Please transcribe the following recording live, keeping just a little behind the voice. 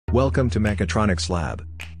Welcome to Mechatronics Lab.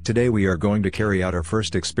 Today we are going to carry out our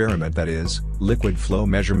first experiment, that is, liquid flow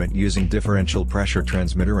measurement using differential pressure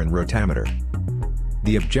transmitter and rotameter.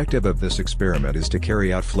 The objective of this experiment is to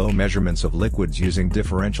carry out flow measurements of liquids using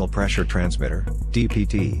differential pressure transmitter,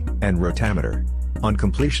 DPT, and rotameter. On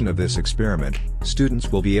completion of this experiment,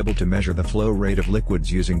 students will be able to measure the flow rate of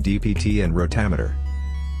liquids using DPT and rotameter.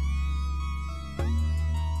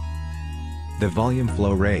 The volume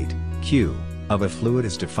flow rate, Q, of a fluid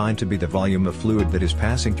is defined to be the volume of fluid that is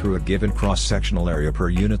passing through a given cross-sectional area per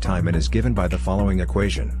unit time and is given by the following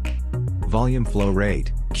equation. Volume flow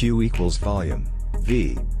rate, Q equals volume,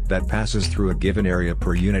 V, that passes through a given area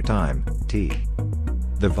per unit time, T.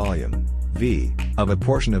 The volume, V, of a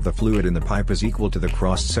portion of the fluid in the pipe is equal to the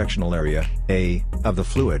cross-sectional area, A, of the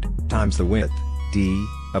fluid, times the width, D,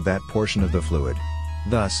 of that portion of the fluid.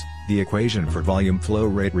 Thus, the equation for volume flow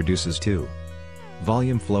rate reduces to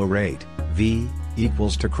volume flow rate, V,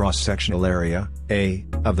 equals to cross-sectional area, A,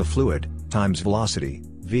 of the fluid, times velocity,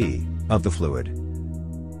 V, of the fluid.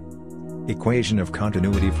 Equation of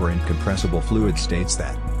continuity for incompressible fluid states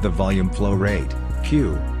that the volume flow rate,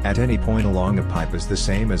 Q, at any point along a pipe is the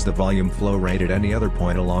same as the volume flow rate at any other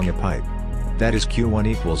point along a pipe. That is Q1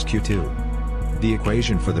 equals Q2. The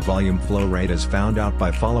equation for the volume flow rate is found out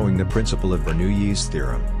by following the principle of Bernoulli's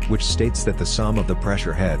theorem, which states that the sum of the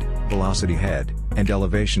pressure head, velocity head, and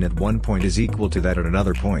elevation at one point is equal to that at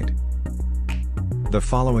another point. The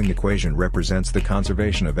following equation represents the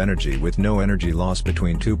conservation of energy with no energy loss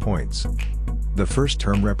between 2 points. The first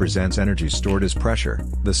term represents energy stored as pressure,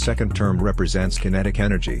 the second term represents kinetic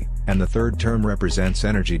energy, and the third term represents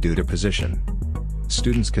energy due to position.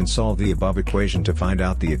 Students can solve the above equation to find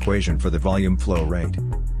out the equation for the volume flow rate.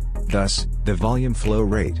 Thus, the volume flow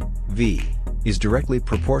rate, V, is directly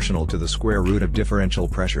proportional to the square root of differential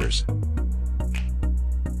pressures.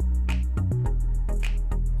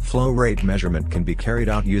 Flow rate measurement can be carried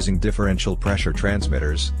out using differential pressure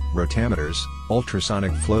transmitters, rotameters,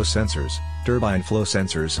 ultrasonic flow sensors, turbine flow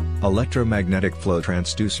sensors, electromagnetic flow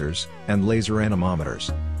transducers, and laser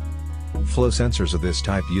anemometers. Flow sensors of this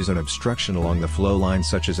type use an obstruction along the flow line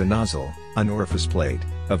such as a nozzle, an orifice plate,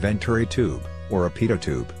 a venturi tube, or a pitot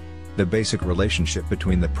tube. The basic relationship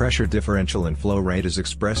between the pressure differential and flow rate is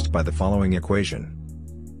expressed by the following equation.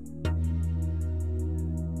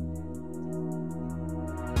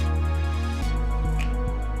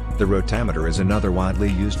 The rotameter is another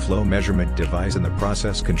widely used flow measurement device in the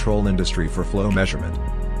process control industry for flow measurement.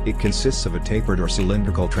 It consists of a tapered or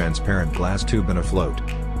cylindrical transparent glass tube and a float.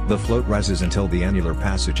 The float rises until the annular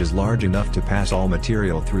passage is large enough to pass all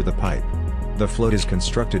material through the pipe. The float is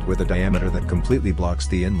constructed with a diameter that completely blocks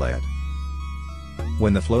the inlet.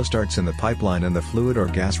 When the flow starts in the pipeline and the fluid or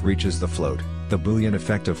gas reaches the float, the buoyant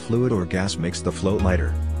effect of fluid or gas makes the float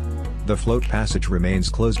lighter. The float passage remains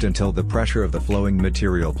closed until the pressure of the flowing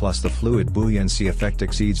material plus the fluid buoyancy effect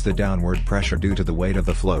exceeds the downward pressure due to the weight of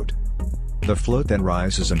the float. The float then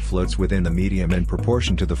rises and floats within the medium in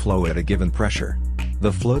proportion to the flow at a given pressure.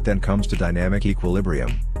 The float then comes to dynamic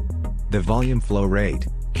equilibrium. The volume flow rate,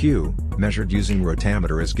 Q, measured using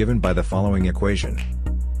rotameter is given by the following equation.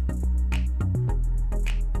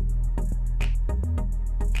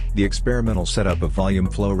 The experimental setup of volume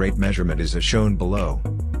flow rate measurement is as shown below.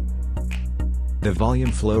 The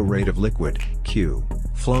volume flow rate of liquid, Q,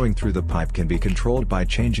 flowing through the pipe can be controlled by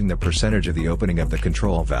changing the percentage of the opening of the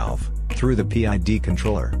control valve, through the PID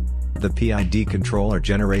controller. The PID controller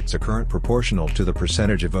generates a current proportional to the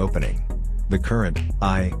percentage of opening. The current,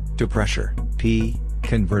 I, to pressure, P,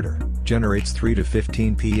 converter, generates 3 to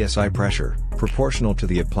 15 psi pressure, proportional to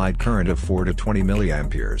the applied current of 4 to 20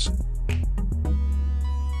 milliamperes.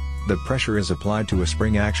 The pressure is applied to a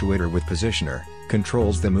spring actuator with positioner,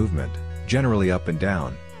 controls the movement, generally up and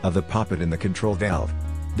down, of the poppet in the control valve.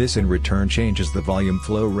 This in return changes the volume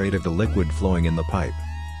flow rate of the liquid flowing in the pipe.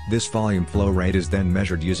 This volume flow rate is then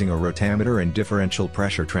measured using a rotameter and differential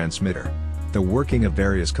pressure transmitter. The working of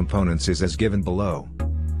various components is as given below.